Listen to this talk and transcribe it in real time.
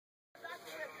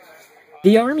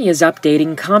The Army is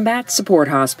updating combat support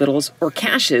hospitals, or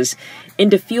CSHs,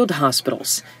 into field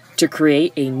hospitals to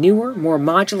create a newer, more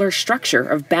modular structure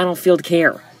of battlefield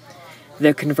care.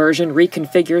 The conversion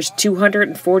reconfigures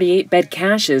 248-bed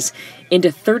CSHs into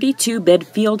 32-bed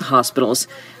field hospitals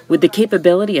with the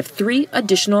capability of 3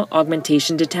 additional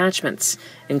augmentation detachments,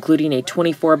 including a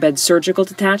 24-bed surgical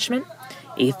detachment,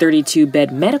 a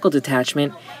 32-bed medical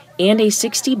detachment, and a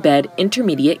 60-bed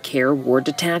intermediate care ward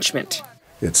detachment.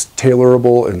 It's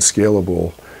tailorable and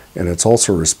scalable, and it's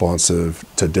also responsive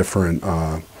to a different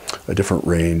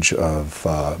range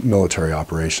of military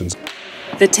operations.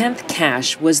 The 10th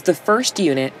CSH was the first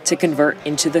unit to convert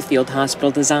into the field hospital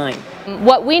design.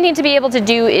 What we need to be able to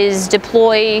do is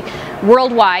deploy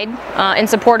worldwide in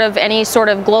support of any sort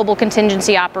of global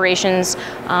contingency operations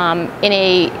in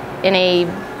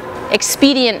a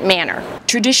expedient manner.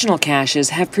 Traditional CSHs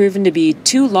have proven to be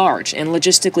too large and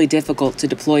logistically difficult to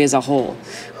deploy as a whole,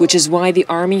 which is why the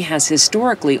Army has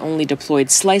historically only deployed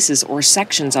slices or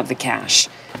sections of the CSH.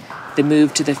 The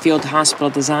move to the field hospital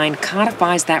design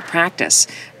codifies that practice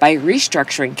by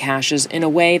restructuring CSHs in a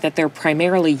way that they're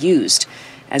primarily used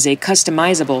as a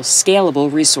customizable, scalable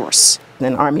resource.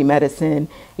 In Army medicine,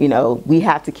 we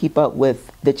have to keep up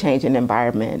with the changing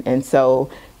environment. And so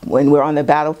when we're on the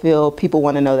battlefield, people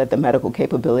want to know that the medical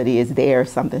capability is there if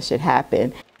something should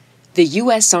happen. The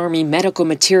U.S. Army Medical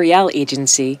Materiel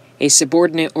Agency, a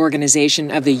subordinate organization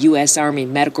of the U.S. Army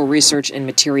Medical Research and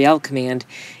Materiel Command,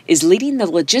 is leading the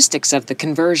logistics of the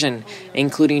conversion,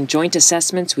 including joint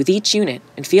assessments with each unit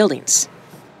and fieldings.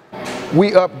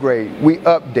 We upgrade, we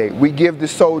update, we give the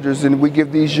soldiers and we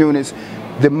give these units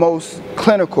the most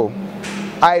clinical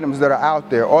items that are out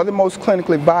there, or the most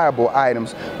clinically viable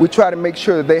items. We try to make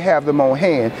sure that they have them on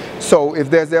hand. So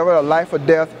if there's ever a life or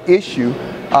death issue,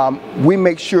 we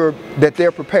make sure that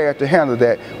they're prepared to handle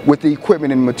that with the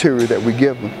equipment and material that we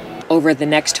give them. Over the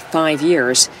next 5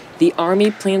 years, the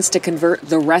Army plans to convert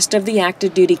the rest of the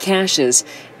active duty CSHs,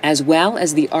 as well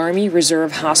as the Army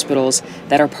Reserve hospitals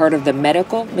that are part of the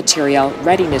Medical Materiel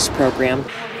Readiness Program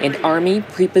and Army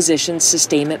Prepositioned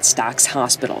Sustainment Stocks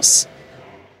hospitals.